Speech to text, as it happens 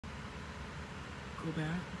Go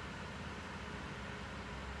back.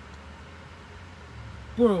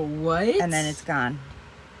 Bro, what? And then it's gone.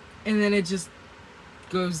 And then it just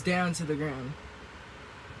goes down to the ground.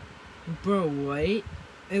 Bro, what?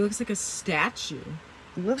 It looks like a statue.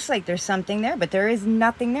 It looks like there's something there, but there is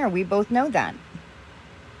nothing there. We both know that.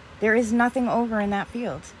 There is nothing over in that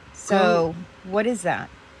field. So, what is that?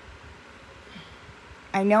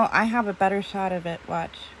 I know I have a better shot of it.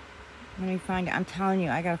 Watch. Let me find it. I'm telling you,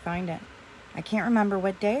 I gotta find it. I can't remember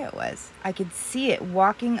what day it was. I could see it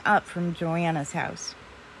walking up from Joanna's house.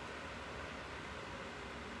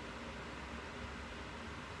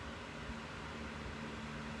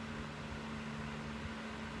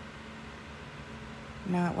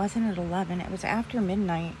 No, it wasn't at 11. It was after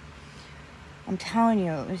midnight. I'm telling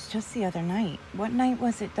you, it was just the other night. What night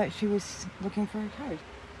was it that she was looking for her cars?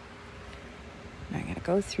 I gotta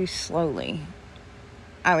go through slowly.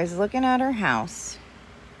 I was looking at her house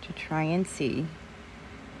to try and see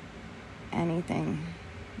anything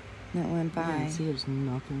that went by. Yeah, see, there's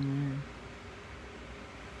nothing there.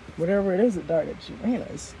 Whatever it is that died at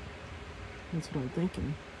Joanna's. That's what I'm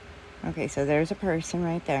thinking. Okay, so there's a person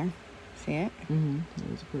right there. See it? Mm-hmm.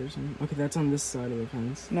 There's a person. Okay, that's on this side of the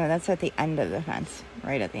fence. No, that's at the end of the fence.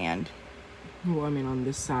 Right at the end. Well, I mean on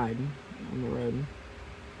this side, on the road.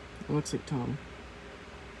 It looks like Tom.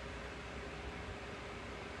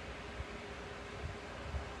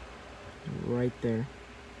 Right there.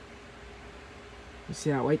 You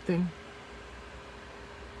see that white thing?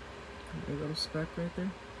 That little speck right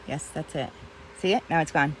there? Yes, that's it. See it? Now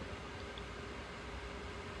it's gone.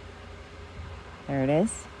 There it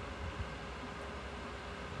is.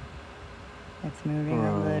 It's moving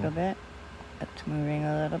a little bit. It's moving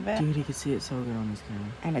a little bit. Dude, you can see it so good on this camera.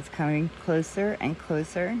 And it's coming closer and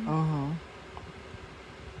closer. Uh-huh.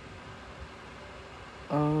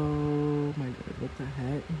 Oh my god, what the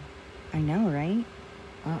heck? I know, right?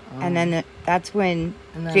 Uh-uh. And then that's when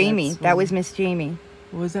And then Jamie, that's that when- was Miss Jamie.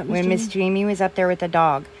 Was that When Miss Jamie was up there with the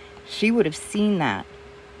dog, she would have seen that.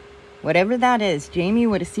 Whatever that is, Jamie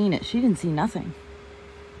would have seen it. She didn't see nothing.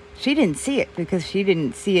 She didn't see it because she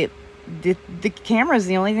didn't see it. The camera's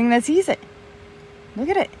the only thing that sees it. Look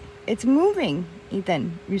at it. It's moving,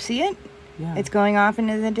 Ethan. You see it? Yeah. It's going off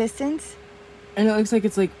into the distance. And it looks like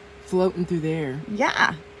it's like floating through the air.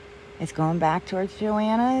 Yeah. It's going back towards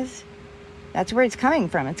Joanna's. That's where it's coming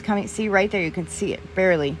from. It's coming. See right there. You can see it.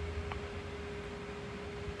 Barely.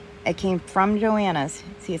 It came from Joanna's.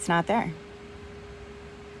 See, it's not there.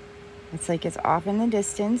 It's like it's off in the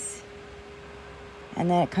distance. And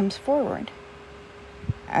then it comes forward.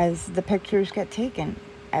 As the pictures get taken.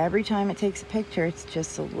 Every time it takes a picture, it's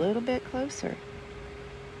just a little bit closer.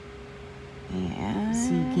 And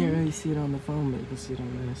See, you can't really see it on the phone, but you can see it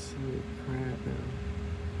on this. Holy crap,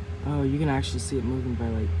 though. Oh, you can actually see it moving by,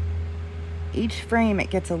 like... each frame, it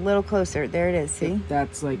gets a little closer. There it is, see?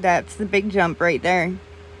 That's, like... That's the big jump right there.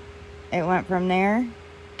 It went from there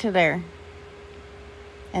to there.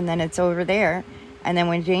 And then it's over there. And then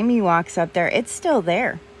when Jamie walks up there, it's still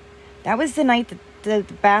there. That was the night that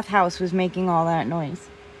the bathhouse was making all that noise.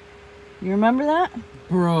 You remember that?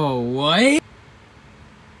 Bro, what?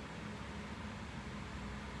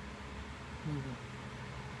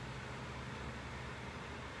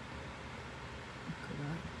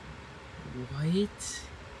 What?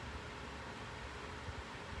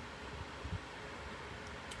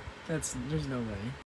 There's no way.